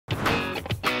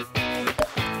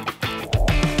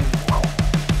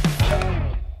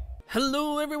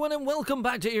Hello everyone and welcome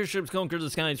back to Airships Conquer The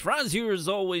Skies. Frazzz here as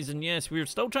always, and yes, we're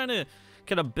still trying to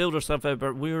kind of build our stuff out,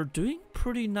 but we're doing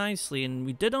pretty nicely, and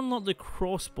we did unlock the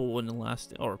crossbow in the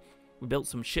last, or we built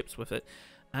some ships with it,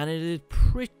 and it is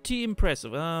pretty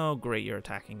impressive. Oh great, you're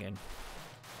attacking again.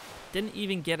 Didn't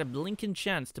even get a blinking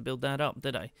chance to build that up,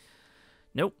 did I?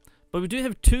 Nope. But we do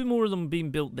have two more of them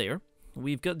being built there.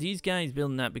 We've got these guys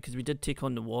building that because we did take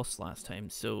on the wasps last time,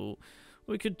 so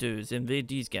what we could do is invade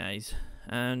these guys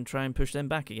and try and push them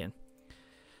back again.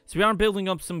 So we are building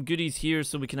up some goodies here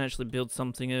so we can actually build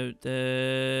something out.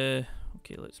 Okay,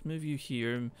 let's move you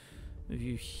here, move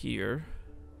you here.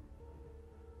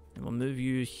 And we'll move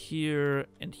you here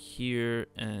and here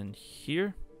and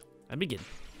here. And begin.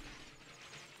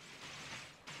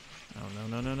 Oh,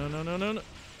 no.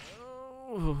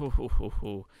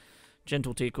 Oh.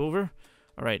 Gentle takeover.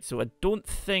 Alright, so I don't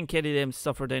think any of them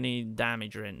suffered any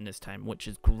damage or anything this time, which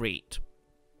is great.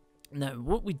 Now,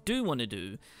 what we do want to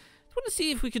do is want to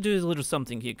see if we could do a little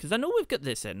something here, because I know we've got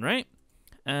this in, right?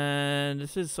 And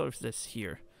this is sort of this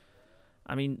here.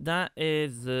 I mean, that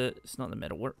is the... It's not the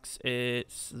metalworks.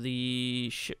 It's the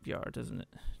shipyard, isn't it?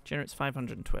 Generates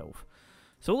 512.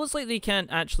 So it looks like they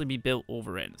can't actually be built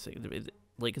over anything.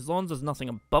 Like, as long as there's nothing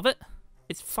above it,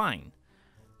 it's fine.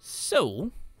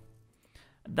 So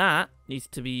that needs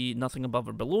to be nothing above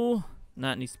or below.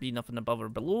 That needs to be nothing above or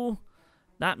below.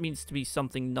 That means to be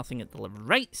something nothing at the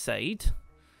right side.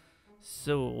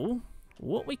 So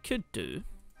what we could do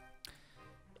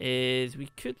is we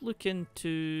could look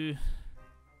into...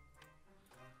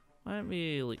 Why don't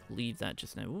we like leave that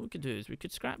just now? What we could do is we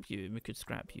could scrap you and we could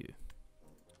scrap you.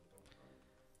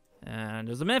 And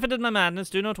there's a method in my madness,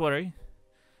 do not worry.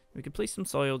 We could place some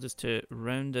soil just to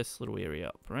round this little area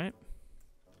up, right?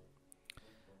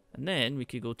 And then we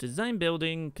could go to design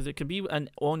building, because it could be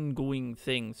an ongoing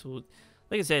thing. So,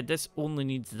 like I said, this only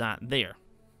needs that there.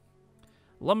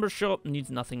 Lumber shop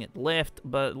needs nothing at the left,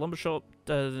 but lumber shop,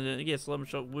 yes, lumber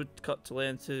shop would cut to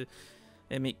length to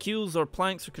make keels or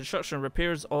planks for construction and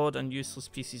repairs. Odd and useless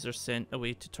pieces are sent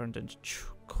away to turn into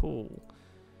coal.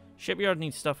 Shipyard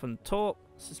needs stuff on the top.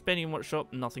 Suspendium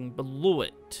workshop, nothing below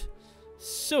it.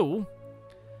 So,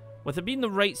 with it being the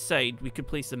right side, we could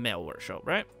place the metal workshop,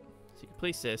 right? So you can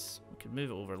place this. We can move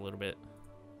it over a little bit.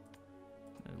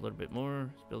 A little bit more.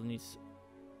 This building needs...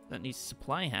 That needs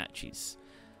supply hatches.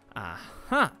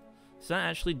 Aha! So that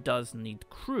actually does need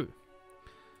crew.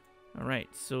 Alright,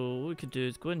 so what we could do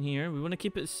is go in here. We want to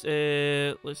keep it...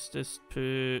 let's just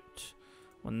put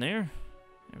one there.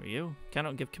 There we go.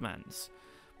 Cannot give commands.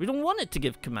 We don't want it to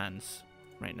give commands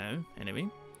right now, anyway.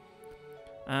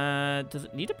 Does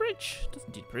it need a bridge?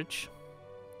 Doesn't need a bridge.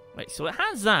 Right, so it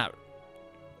has that.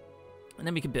 And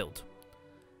then we can build.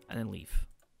 And then leave.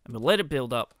 And we'll let it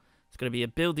build up. It's going to be a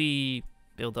build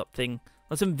up thing.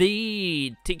 Let's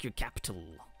invade. Take your capital.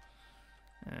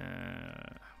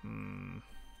 Alright,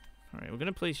 we're going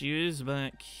to place yous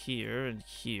back here and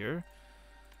here.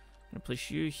 I'm going to place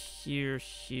you here,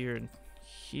 here, and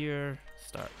here.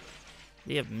 Start.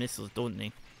 They have missiles, don't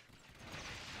they?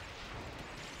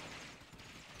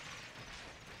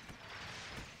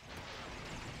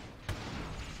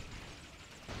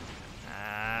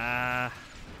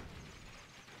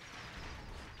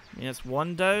 Yes,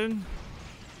 one down.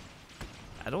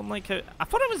 I don't like how... I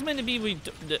thought it was meant to be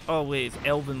oh wait,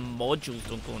 elven modules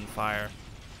don't go on fire.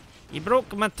 You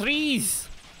broke my trees!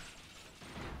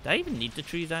 Do I even need the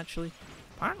trees actually?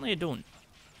 Apparently I don't.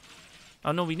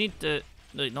 Oh no, we need the...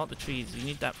 No, not the trees. We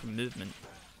need that for movement.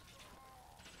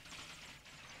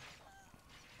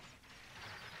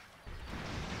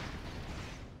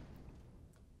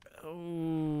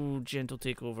 Oh, gentle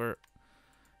takeover.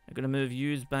 I'm going to move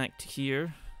yous back to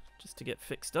here. Just to get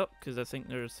fixed up, because I think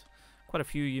there's quite a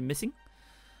few you missing.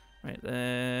 Right,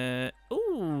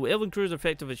 oh, elven crew is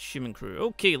effective as human crew.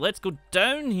 Okay, let's go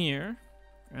down here.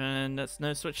 And let's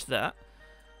now switch that.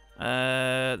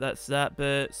 That's that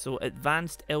bit. So,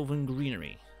 advanced elven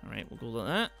greenery. Alright, we'll go like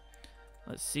that.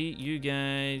 Let's see, you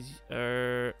guys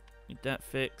need that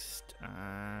fixed.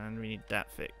 And we need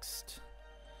that fixed.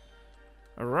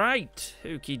 Alright,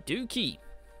 okie dokie.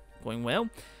 Going well.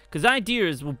 Because the idea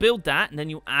is we'll build that and then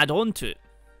you add on to it.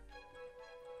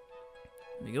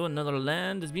 There we go, another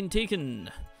land has been taken.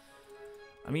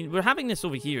 I mean, we're having this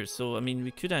over here, so I mean,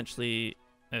 we could actually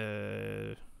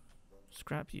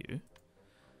scrap you.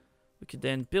 We could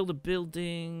then build a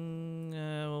building.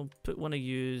 We'll put one of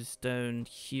yous down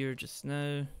here just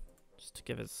now, just to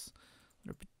give us a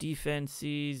little bit of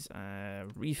defenses.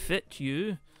 Refit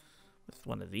you with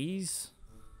one of these.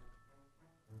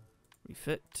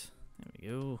 Refit. There we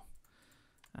go.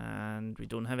 And we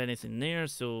don't have anything there,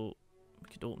 so we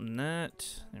could open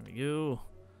that. There we go.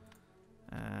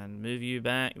 And move you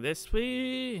back this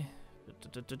way.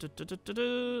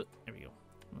 There we go.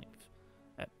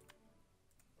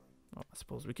 Well, I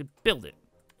suppose we could build it.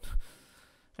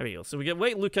 There we go. So we get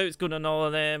white lookouts going on all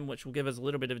of them, which will give us a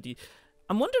little bit of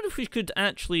I'm wondering if we could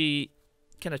actually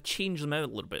kind of change them out a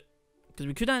little bit. Because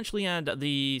we could actually add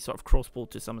the sort of crossbow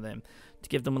to some of them to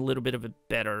give them a little bit of a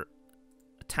better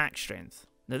attack strength.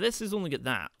 Now this is only got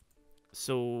that.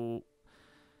 So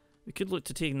we could look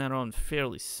to taking that on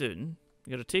fairly soon.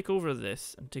 We got to take over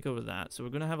this and take over that. So we're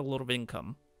going to have a lot of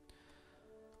income.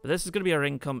 But this is going to be our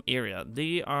income area.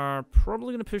 They are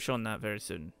probably going to push on that very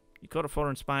soon. You caught a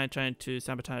foreign spy trying to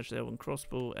sabotage the Elven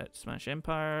crossbow at Smash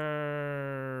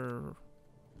Empire.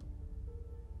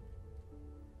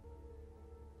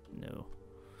 No.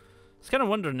 I was kind of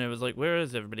wondering, I was like, where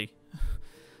is everybody?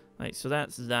 Right, so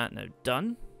that's that now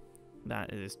done.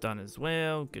 That is done as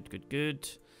well. Good, good, good.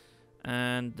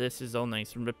 And this is all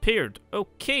nice and repaired.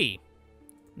 Okay.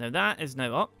 Now that is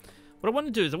now up. What I want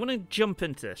to do is I want to jump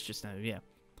into this just now, yeah.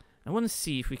 I want to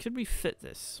see if we could refit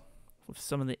this with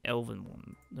some of the Elven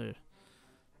one. The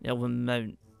Elven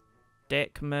mount.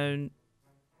 Deck mount.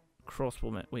 Crossbow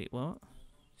mount. Wait, what?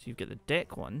 So you've got the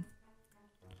deck one.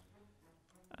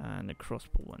 And the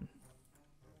crossbow one.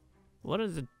 What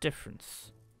is the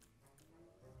difference?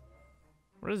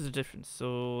 What is the difference?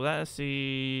 So that's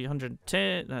the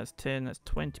 110. That's 10. That's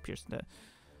 20 piercing.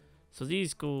 So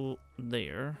these go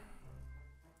there.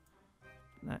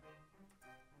 That.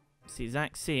 It's the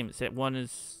exact same, except one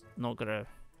is not gonna,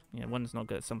 one's not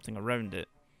got something around it.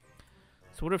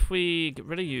 So what if we get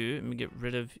rid of you and we get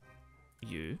rid of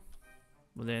you?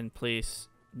 We'll then place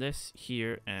this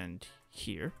here and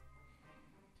here.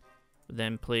 We'll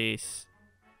then place.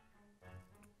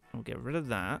 We'll get rid of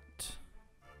that.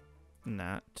 And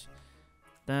that.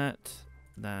 That.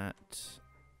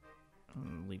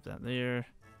 I'll leave that there.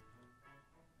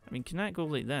 I mean, can that go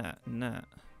like that and that?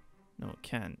 No, it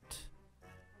can't.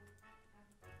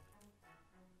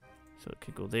 So it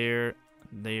could go there,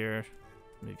 there,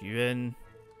 move you in,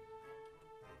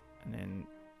 and then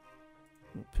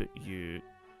we'll put you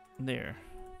there.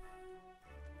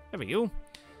 There we go.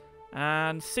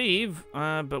 And save,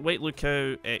 but wait, look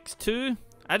how X2.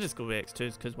 I just go with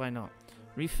X2s because why not?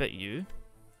 Refit you.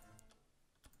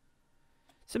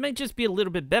 So it might just be a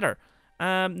little bit better.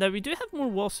 Now we do have more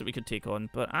wasps that we could take on,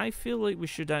 but I feel like we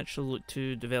should actually look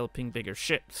to developing bigger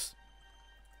ships.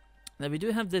 Now we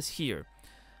do have this here.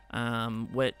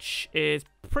 Which is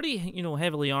pretty,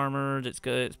 heavily armored. It's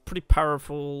pretty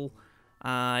powerful.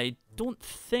 I don't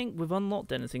think we've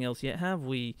unlocked anything else yet, have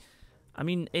we? I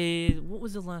mean, what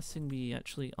was the last thing we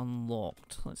actually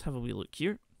unlocked? Let's have a wee look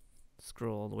here.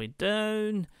 Scroll all the way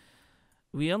down.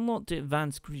 We unlocked the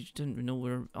advanced crew. Didn't we know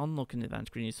we're unlocking the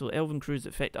advanced crew? So Elven crews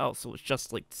effect out. So it's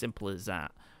just like simple as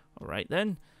that. All right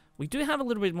then. We do have a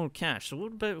little bit more cash. So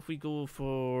what about if we go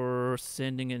for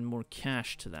sending in more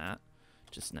cash to that?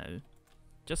 Just now,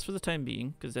 just for the time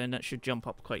being, because then that should jump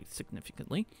up quite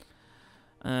significantly.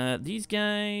 These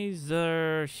guys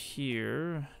are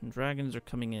here, dragons are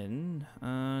coming in,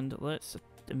 and let's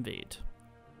invade.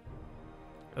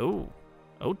 Oh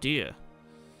dear,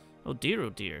 oh dear, oh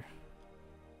dear.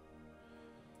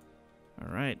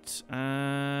 All right,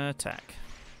 attack.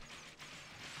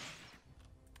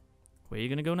 Where are you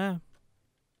gonna go now?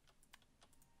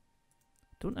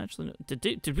 Don't actually know.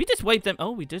 Did we just wipe them?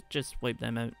 Oh, we did just wipe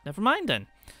them out. Never mind then.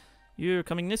 You're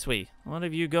coming this way. What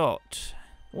have you got?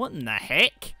 What in the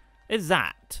heck is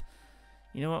that?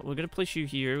 You know what? We're going to place you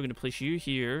here. We're going to place you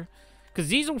here. Because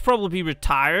these will probably be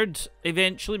retired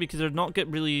eventually because they're not got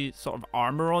really sort of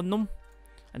armor on them.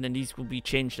 And then these will be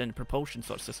changed into propulsion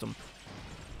sort of system.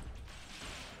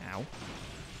 Ow.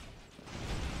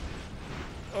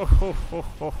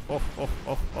 Oh.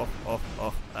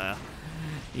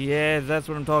 Yeah, that's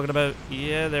what I'm talking about.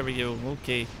 Yeah, there we go.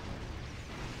 Okay.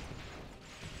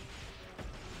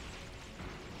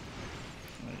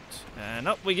 Right. And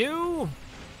up we go.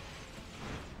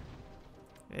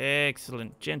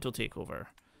 Excellent. Gentle takeover.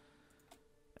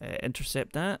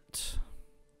 Intercept that.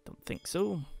 Don't think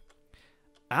so.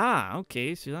 Ah,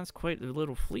 okay. So that's quite the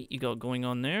little fleet you got going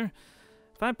on there.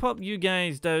 If I pop you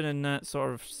guys down in that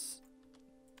sort of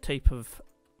type of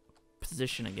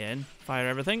position again, fire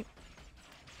everything.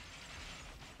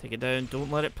 Take it down.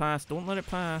 Don't let it pass. Don't let it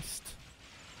pass.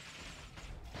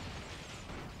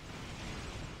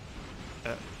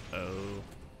 Uh-oh.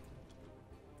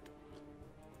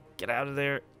 Get out of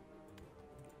there.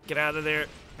 Get out of there.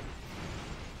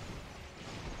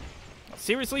 Oh,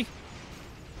 seriously?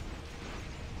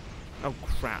 Oh,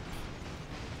 crap.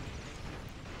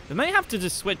 We might have to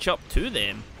just switch up to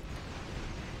them.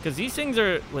 Because these things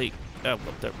are, like... Oh,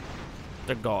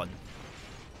 they're gone.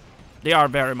 They are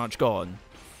very much gone.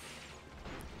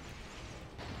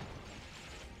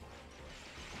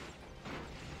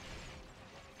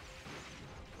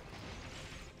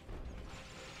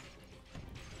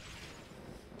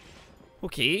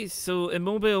 Okay, so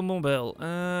immobile, mobile.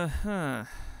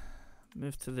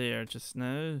 Move to there just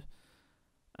now.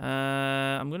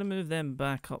 I'm gonna move them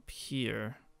back up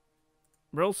here.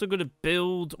 We're also gonna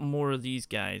build more of these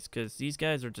guys because these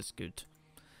guys are just good.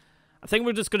 I think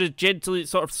we're just gonna gently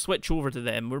sort of switch over to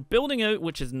them. We're building out,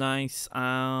 which is nice.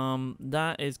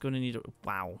 That is gonna need.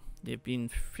 Wow, they've been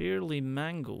fairly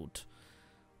mangled.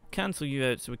 Cancel you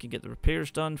out so we can get the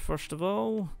repairs done first of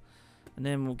all. And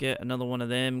then we'll get another one of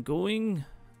them going.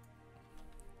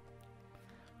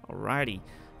 Alrighty.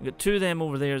 We got 2 of them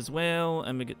over there as well.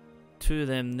 And we got 2 of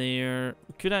them there.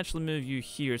 We could actually move you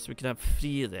here so we could have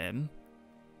 3 of them.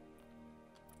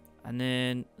 And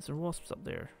then, is there wasps up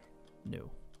there? No.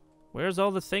 Where's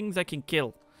all the things I can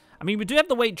kill? I mean, we do have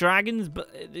the white dragons, but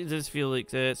it does feel like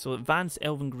that. So advanced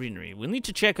elven greenery. We'll need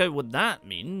to check out what that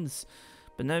means.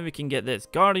 But now we can get this.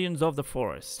 Guardians of the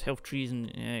forest. Health trees and...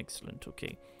 Excellent,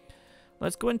 okay.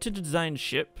 Let's go into the design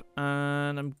ship,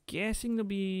 and I'm guessing they'll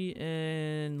be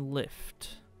in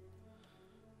lift.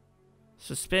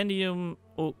 Suspendium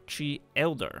oak tree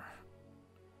elder.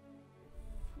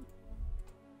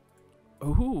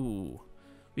 Ooh,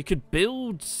 we could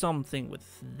build something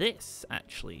with this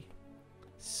actually.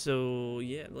 So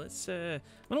yeah, let's. I'm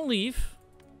gonna leave.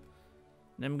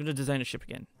 And I'm gonna design a ship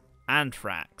again.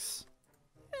 Anthrax.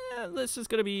 Yeah, this is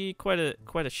gonna be quite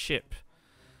a ship.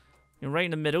 And right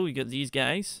in the middle, you got these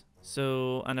guys.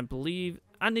 So, and I believe,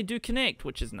 and they do connect,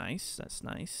 which is nice. That's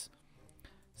nice.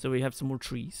 So we have some more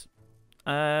trees.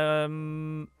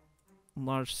 Large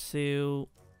sail.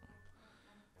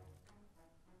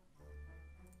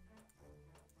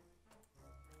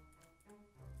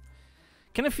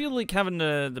 Kind of feel like having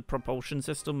the propulsion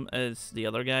system as the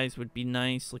other guys would be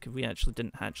nice. Like if we actually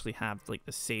didn't actually have like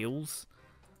the sails,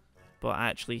 but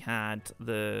actually had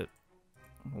the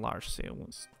large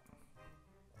sails.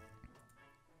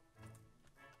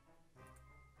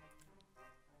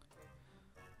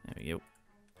 There we go.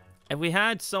 If we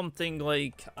had something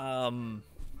like the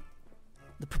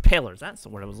propellers, that's the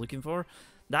word I was looking for.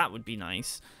 That would be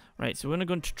nice. Right, so we're gonna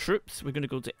go into troops. We're gonna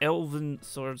go to Elven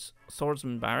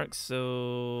Swordsman Barracks.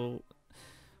 So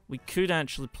we could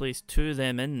actually place 2 of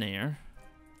them in there.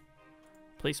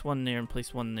 Place 1 there and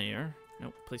place 1 there.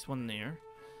 Nope, place 1 there.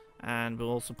 And we'll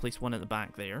also place 1 at the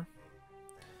back there.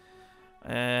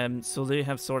 So they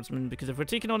have swordsmen, because if we're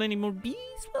taking on any more bees,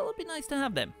 well, it'd be nice to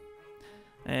have them.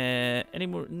 Any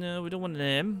more? No, we don't want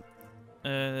them.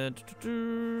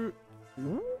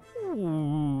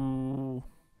 Ooh.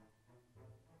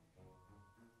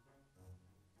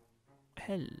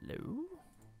 Hello.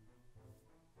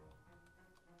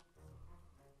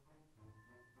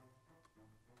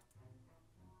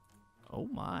 Oh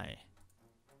my.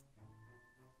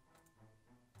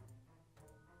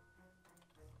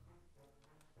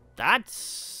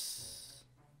 That's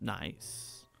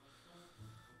nice.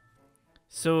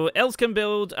 So, elves can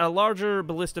build a larger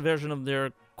ballista version of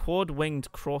their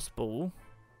quad-winged crossbow.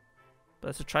 But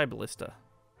it's a tri-ballista.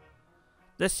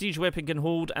 This siege weapon can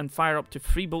hold and fire up to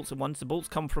 3 bolts at once. The bolts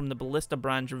come from the ballista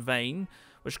branch vine,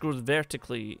 which grows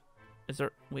vertically. Is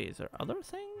there... Wait, is there other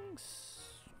things?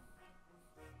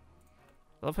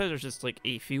 I love how there's just like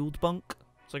a field bunk.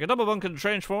 It's like a double bunk in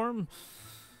trench form.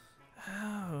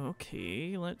 Oh,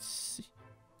 okay, let's see.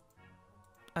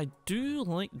 I do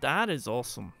like... That is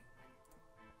awesome.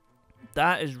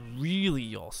 That is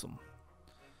really awesome.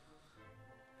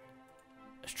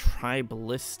 Let's try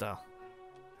ballista.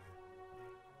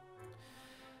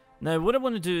 Now, what I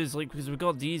want to do is, like, because we've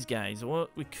got these guys, what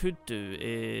we could do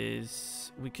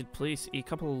is we could place a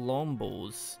couple of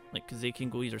longbows, like, because they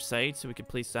can go either side, so we could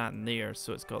place that in there,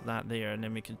 so it's got that there, and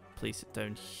then we could place it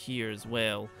down here as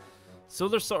well. So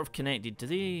they're sort of connected. Do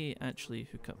they actually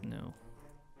hook up? No.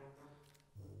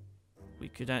 We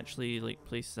could actually, like,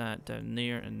 place that down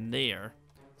there and there.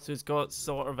 So it's got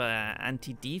sort of a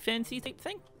anti-defense-y type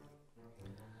thing.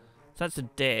 So that's a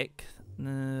deck.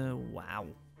 Wow.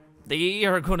 They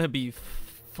are going to be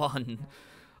fun.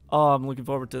 Oh, I'm looking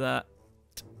forward to that.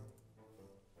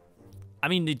 I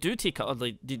mean, they do take out,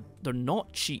 like, they're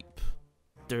not cheap.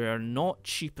 They are not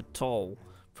cheap at all,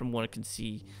 from what I can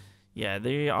see. Yeah,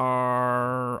 they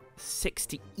are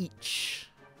 60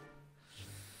 each.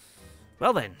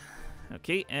 Well then.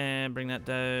 Okay, and bring that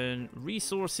down.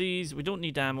 Resources. We don't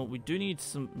need ammo. We do need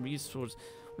some resources.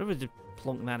 What if we just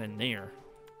plonk that in there?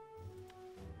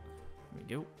 There we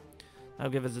go.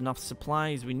 That'll give us enough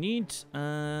supplies we need.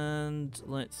 And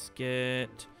let's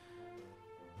get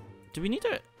Do we need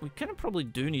a... We kind of probably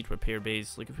do need repair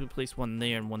bays. Like if we place one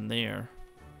there and one there.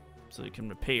 So they can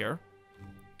repair.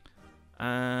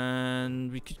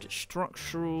 And we could get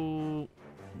structural...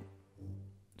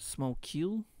 Small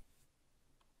keel.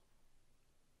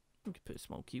 We could put a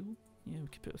small keel. Yeah, we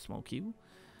could put a small keel.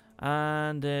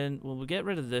 And then, well, we'll get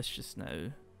rid of this just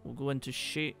now. We'll go into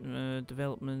shape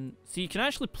development. So you can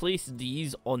actually place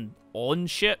these on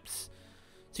ships.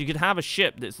 So you could have a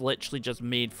ship that's literally just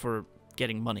made for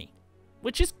getting money.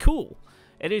 Which is cool.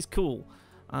 It is cool.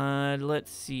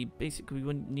 Let's see. Basically, we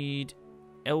wouldn't need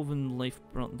Elven Life.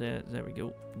 There we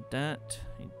go. That.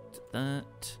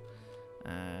 That.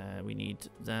 We need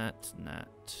that and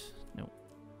that. No.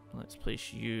 Let's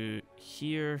place you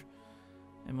here.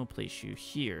 And we'll place you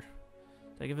here.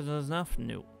 Did that give us enough?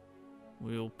 No.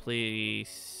 We'll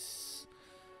place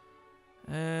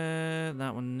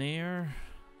that one there.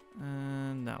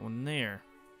 And that one there.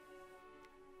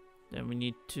 Then we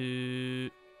need to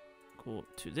go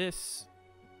to this.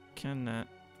 Can that...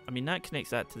 I mean, that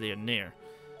connects that to there and there.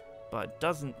 But it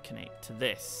doesn't connect to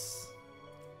this.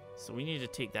 So we need to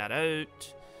take that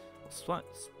out. We'll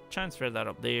transfer that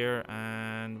up there.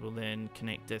 And we'll then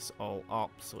connect this all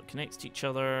up. So it connects to each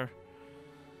other.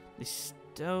 They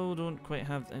still don't quite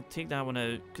have... take that one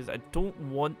out. Because I don't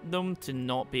want them to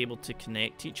not be able to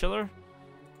connect to each other.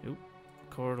 Oop.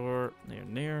 Corridor. There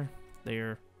and there.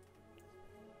 There.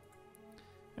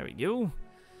 There we go.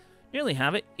 Nearly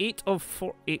have it. 8 of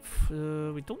 4. 8.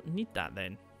 We don't need that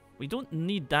then. We don't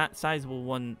need that sizable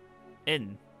one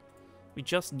in. We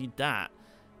just need that.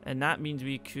 And that means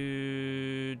we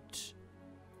could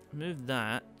move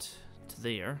that to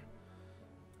there.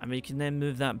 And we can then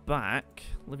move that back,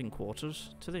 living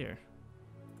quarters, to there.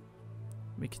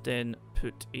 We could then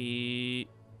put a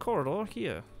corridor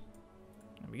here.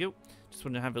 There we go. Just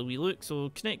want to have a wee look.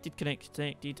 So connected, connected,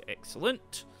 connected.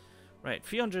 Excellent. Right,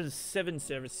 307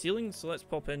 service ceiling, so let's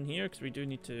pop in here because we do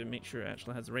need to make sure it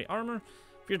actually has the right armor.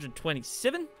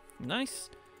 327, nice.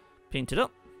 Paint it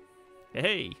up.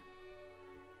 Hey.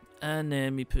 And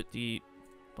then we put the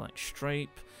black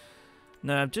stripe.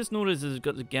 Now, I've just noticed it's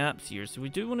got the gaps here, so we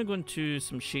do want to go into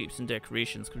some shapes and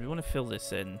decorations because we want to fill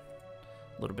this in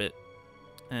a little bit.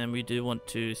 And we do want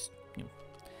to, you know,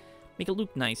 make it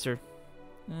look nicer.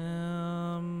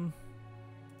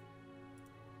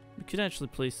 We could actually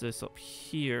place this up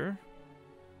here.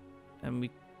 And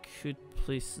we could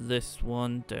place this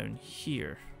one down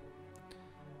here.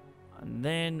 And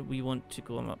then we want to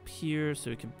go up here so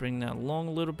we can bring that along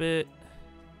a little bit.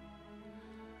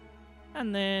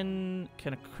 And then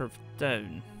kind of curve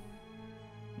down.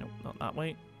 Nope, not that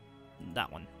way.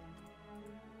 That one.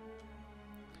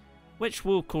 Which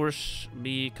will, of course,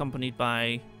 be accompanied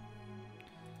by...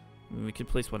 we could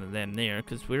place one of them there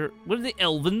because we're the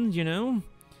Elven, you know.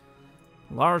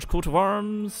 Large coat of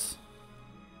arms.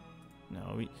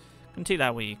 No, we can take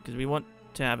that way because we want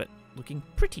to have it looking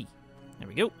pretty. There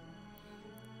we go.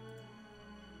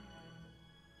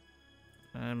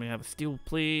 And we have a steel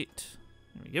plate.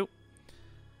 There we go.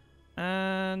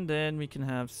 And then we can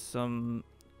have some...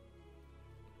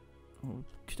 oh,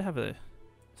 could have a...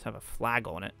 let's have a flag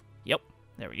on it. Yep.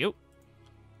 There we go.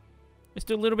 Let's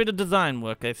do a little bit of design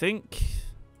work, I think.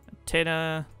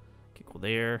 Antenna. Could go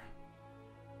there.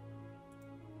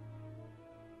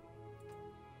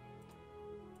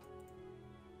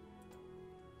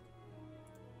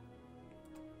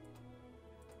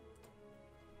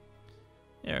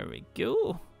 There we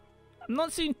go. I'm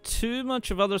not seeing too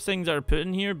much of other things that are put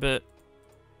in here, but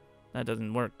that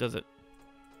doesn't work, does it?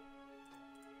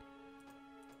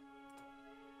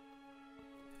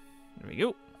 There we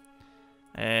go.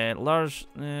 Large,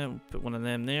 we'll put one of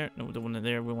them there. No, we don't want it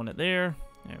there, we want it there.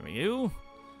 There we go.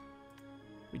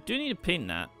 We do need to paint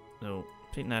that. So,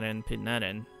 paint that in, paint that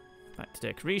in. Back to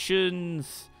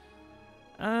decorations.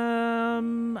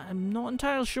 I'm not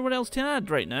entirely sure what else to add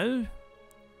right now.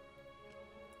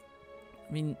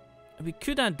 I mean, we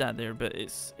could add that there, but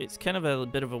it's kind of a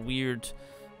bit of a weird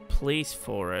place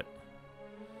for it.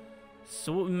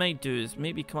 So what we might do is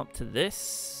maybe come up to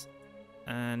this,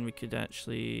 and we could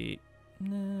actually...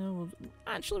 no,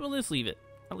 we'll just leave it.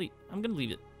 I'm gonna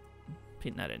leave it.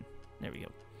 Paint that in. There we go.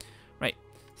 Right.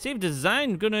 Save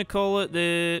design. Gonna call it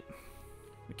the...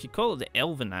 we could call it the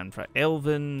Elven Anthrax.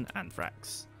 Elven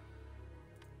Anthrax.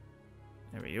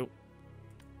 There we go.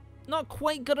 Not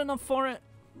quite good enough for it.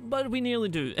 But we nearly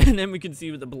do. And then we can see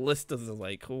what the ballistas are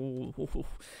like. Oh,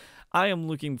 I am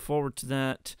looking forward to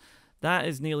that. That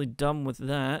is nearly done with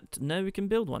that. Now we can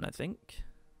build one, I think.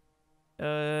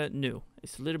 No.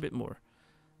 It's a little bit more.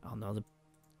 Oh no, the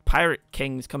Pirate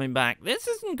King's coming back. This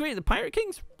isn't great. The Pirate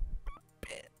King's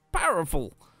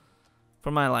powerful.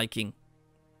 For my liking.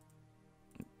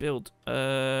 Build.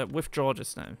 Withdraw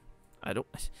just now. I don't...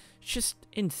 It's just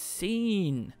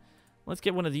insane. Let's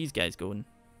get one of these guys going.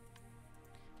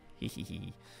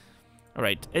 Hehehe.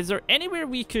 Alright, is there anywhere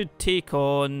we could take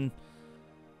on...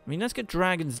 I mean, let's get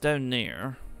dragons down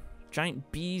there.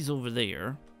 Giant bees over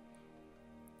there.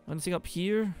 Anything up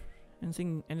here?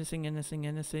 Anything?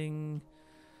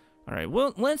 Alright,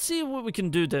 well, let's see what we can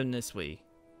do down this way.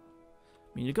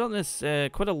 I mean, you got this,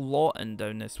 quite a lot in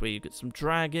down this way. You got some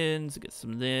dragons, you got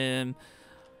some of them.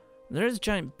 There's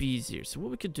giant bees here, so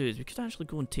what we could do is we could actually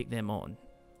go and take them on.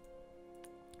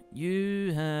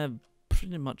 You have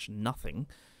pretty much nothing.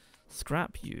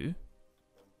 Scrap you.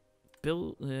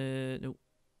 Build, no.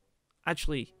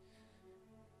 Actually,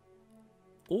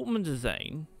 open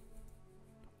design.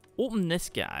 Open this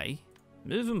guy.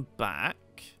 Move him back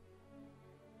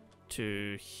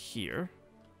to here.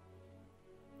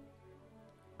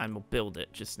 And we'll build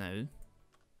it just now.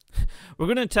 We're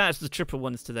going to attach the triple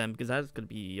ones to them because that's going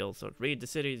to be all sorts. Raid the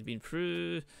city has been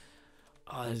through.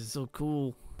 Oh, this is so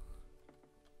cool.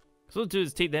 So what we'll do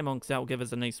is take them on because that will give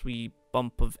us a nice wee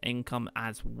bump of income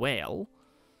as well.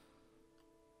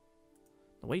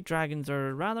 The white dragons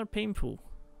are rather painful.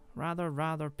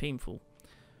 Rather painful.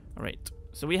 Alright,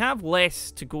 so we have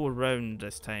less to go around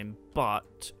this time,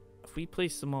 but if we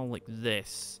place them all like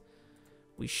this,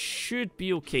 we should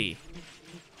be okay.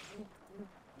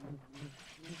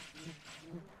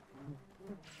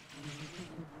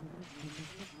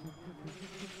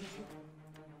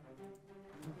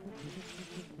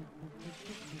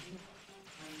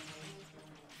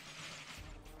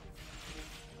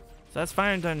 So that's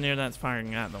firing down there, that's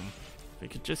firing at them. If we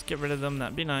could just get rid of them,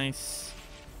 that'd be nice.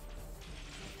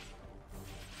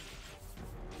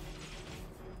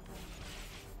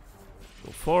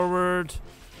 Go forward.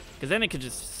 Because then it could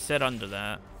just sit under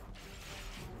that.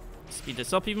 Speed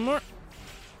this up even more.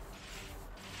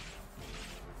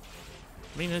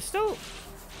 I mean, there's still...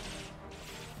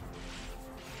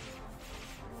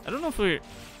 I don't know if we're...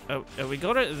 Oh, have we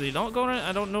got it? Is he not got it?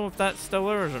 I don't know if that's still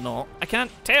ours or not. I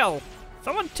can't tell.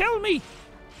 Someone tell me!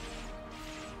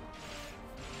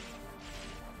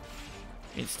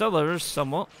 It's still ours,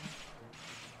 somewhat.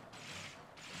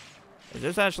 Is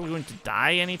this actually going to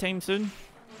die anytime soon?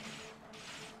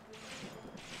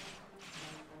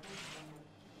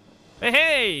 Hey,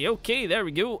 hey! Okay, there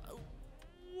we go.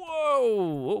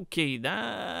 Whoa! Okay,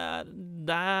 that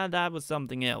was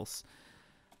something else.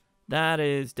 That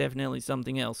is definitely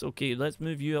something else. Okay, let's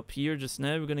move you up here just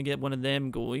now. We're going to get one of them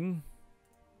going.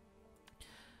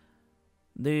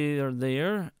 They are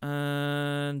there.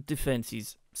 And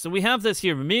defenses. So we have this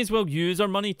here. We may as well use our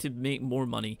money to make more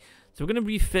money. So we're going to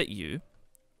refit you.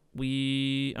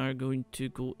 We are going to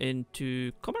go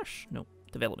into commerce. No,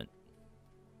 development.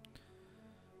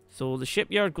 So the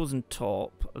shipyard goes on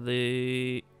top.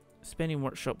 The spending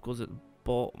workshop goes at the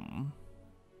bottom.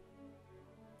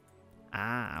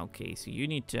 Ah, okay. So you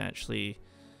need to actually...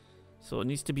 So it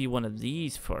needs to be one of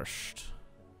these first.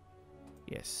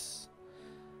 Yes.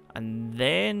 And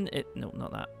then it... No,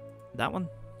 not that. That one?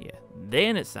 Yeah.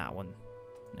 Then it's that one.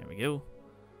 There we go.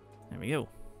 There we go.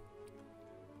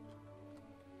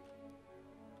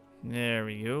 There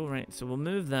we go. Right, so we'll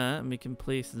move that and we can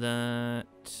place that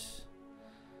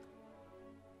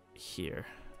here.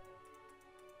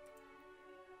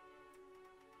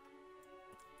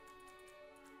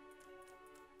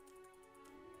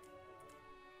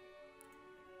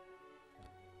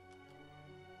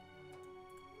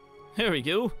 There we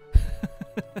go.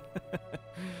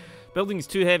 Building's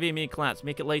too heavy and may collapse.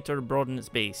 Make it lighter to broaden its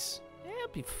base. Yeah,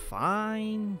 it'll be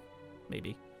fine.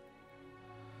 Maybe.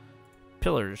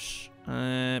 Pillars.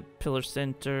 Pillar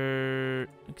center.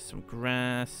 Some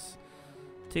grass.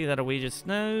 Take that away just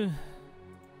now.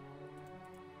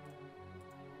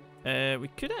 We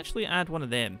could actually add one of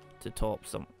them to top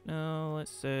some. No,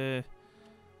 let's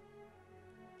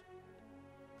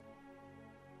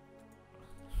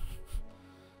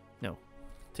no.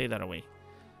 Take that away.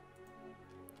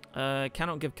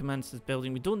 Cannot give commands to this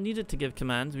building. We don't need it to give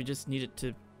commands. We just need it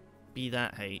to be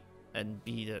that height and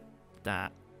be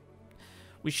that.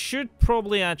 We should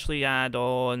probably actually add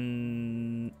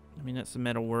on... I mean, that's the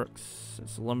metalworks.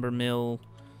 It's the lumber mill.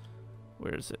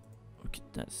 Where is it? Okay,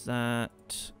 that's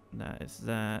that. That is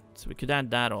that. So we could add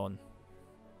that on.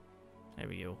 There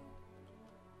we go.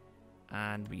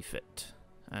 And refit.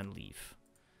 And leave.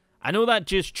 I know that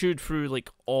just chewed through, like,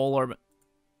 all our...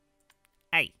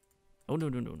 Hey! Oh, no,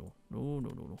 no, no, no. No, no,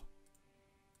 no, no.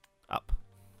 Up.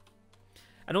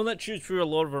 I know that chews through a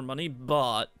lot of our money,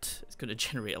 but it's going to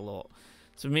generate a lot.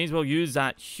 So we may as well use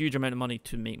that huge amount of money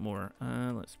to make more.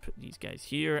 Let's put these guys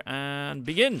here and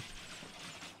begin.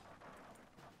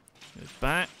 Move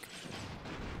back.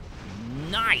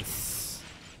 Nice!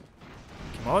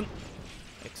 Come on.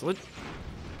 Excellent.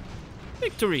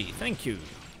 Victory, thank you.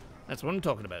 That's what I'm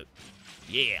talking about.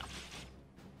 Yeah.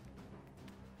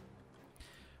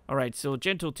 Alright, so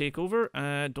gentle takeover.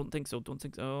 Don't think so, don't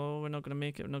think so. Oh, we're not gonna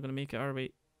make it, we're not gonna make it, are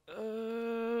we?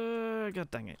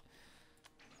 God dang it.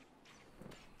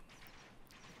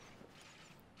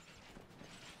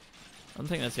 I don't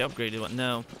think that's the upgraded one.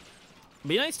 No. It'd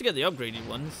be nice to get the upgraded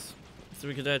ones, so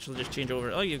we could actually just change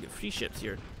over. Oh, you get free ships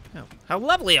here. Oh, how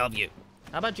lovely of you.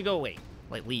 How about you go away?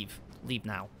 Like, leave. Leave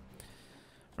now.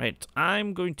 Right,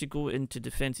 I'm going to go into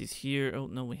defenses here. Oh,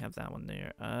 no, we have that one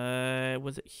there.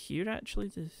 Was it here, actually,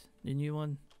 the new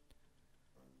one?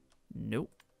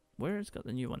 Nope. Where's got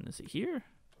the new one? Is it here?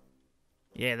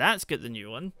 Yeah, that's got the new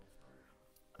one.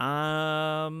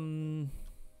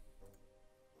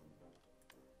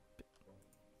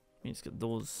 It's got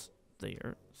those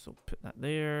there, so put that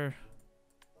there.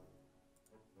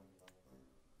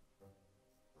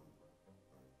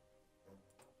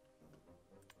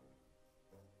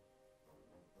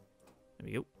 There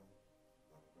we go.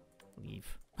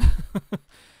 Leave.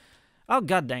 Oh,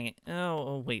 god dang it.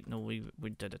 Oh, wait, no, we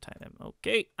did attack them.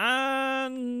 Okay,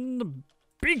 and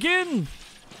begin!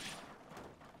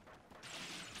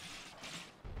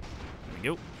 There we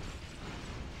go.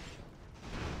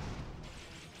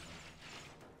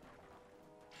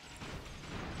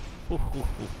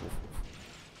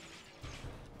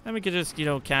 And we could just, you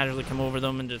know, casually come over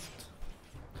them and just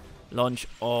launch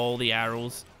all the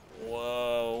arrows.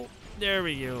 Whoa. There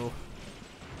we go.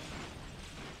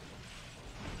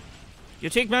 You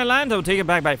take my land, I'll take it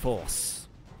back by force.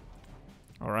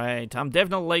 Alright, I'm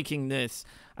definitely liking this.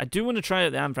 I do want to try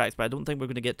out the Anthrax, but I don't think we're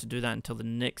going to get to do that until the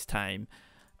next time.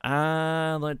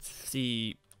 Let's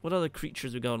see. What other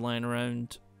creatures we got lying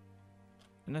around?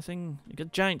 Anything? You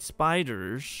got giant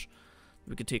spiders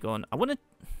we could take on. I want to...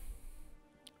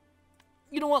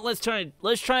 You know what? Let's try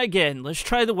again. Let's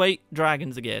try the white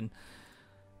dragons again.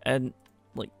 And,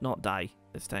 like, not die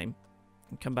this time.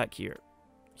 And come back here.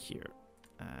 Here.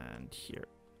 And here.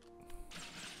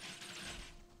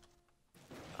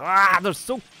 Ah, they're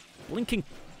so blinking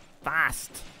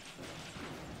fast.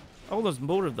 Oh, there's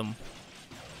more of them.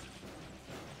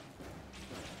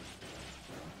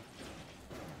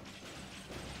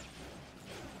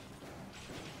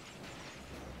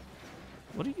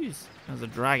 What do you use as a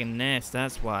dragon nest?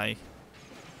 That's why.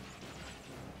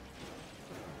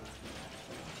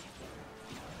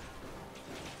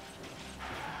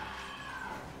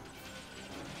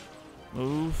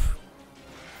 Move.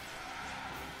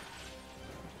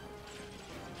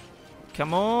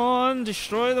 Come on,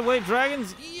 destroy the white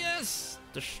dragons. Yes.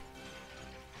 I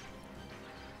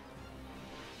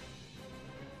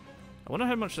wonder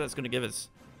how much that's going to give us.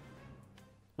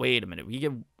 Wait a minute. We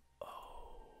get.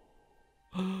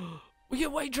 We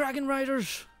get white dragon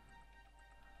riders.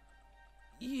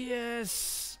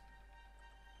 Yes.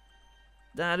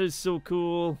 That is so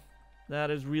cool. That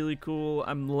is really cool.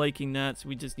 I'm liking that. So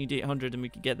we just need 800 and we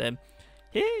can get them.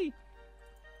 Hey.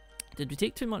 Did we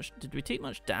take too much? Did we take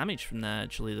much damage from that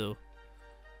actually though?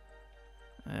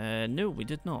 No, we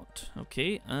did not.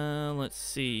 Okay. Let's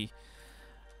see.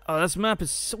 Oh, this map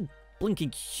is so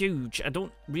blinking huge. I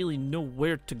don't really know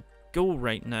where to go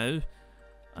right now.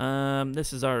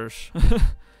 This is ours.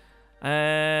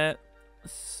 I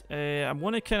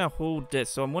want to kind of hold this,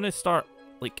 so I'm going to start,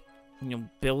 like, you know,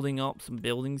 building up some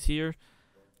buildings here.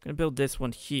 I'm going to build this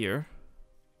one here.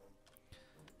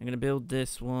 I'm going to build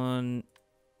this one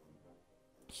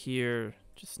here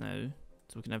just now,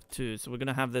 so we can have two. So we're going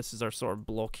to have this as our sort of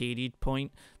blockaded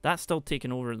point. That's still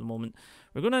taking over at the moment.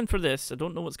 We're going in for this. I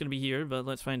don't know what's going to be here, but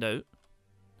let's find out.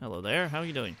 Hello there, how are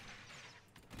you doing?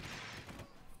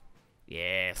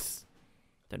 Yes.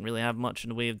 Didn't really have much in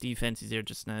the way of defenses here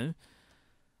just now.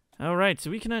 Alright,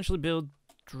 so we can actually build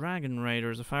dragon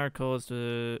riders. A fire cause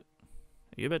to...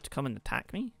 Are you about to come and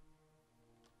attack me?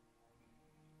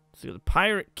 So we got the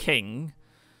pirate king.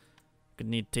 Gonna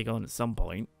need to take on at some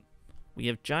point. We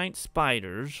have giant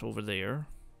spiders over there.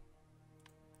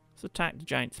 Let's attack the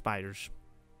giant spiders.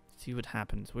 See what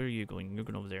happens. Where are you going? You're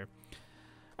going over there.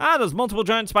 Ah, there's multiple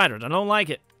giant spiders. I don't like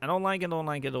it. I don't like it, don't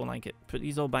like it, don't like it. Put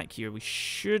these all back here. We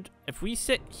should... If we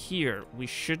sit here, we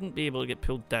shouldn't be able to get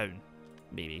pulled down.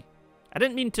 Maybe. I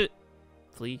didn't mean to...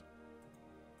 Flee.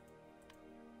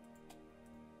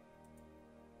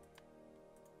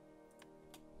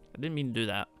 I didn't mean to do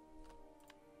that.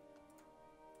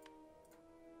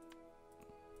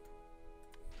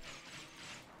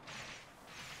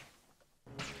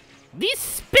 These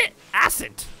spit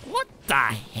acid! What the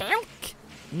heck?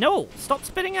 No! Stop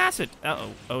spitting acid!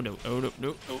 Uh-oh. Oh no. Oh no.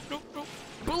 No. No. No. No.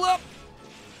 Pull up!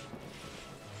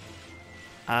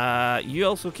 You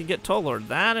also can get taller.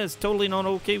 That is totally not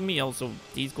okay with me. Also,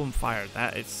 he's going fire.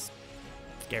 That is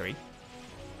scary.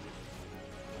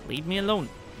 Leave me alone.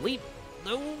 Leave.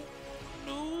 No.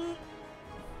 No.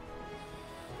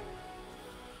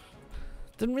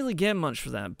 Didn't really get much for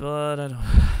that, but I don't.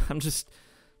 I'm just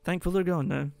thankful they're gone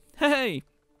now. Hey.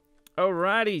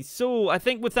 Alrighty, so I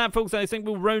think with that, folks, I think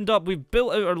we'll round up. We've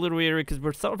built out our little area because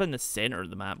we're sort of in the center of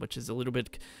the map, which is a little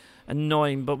bit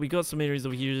annoying, but we got some areas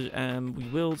over here we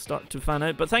will start to fan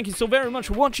out. But thank you so very much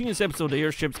for watching this episode of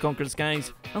Airships Conquer the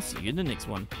Skies. I'll see you in the next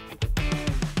one.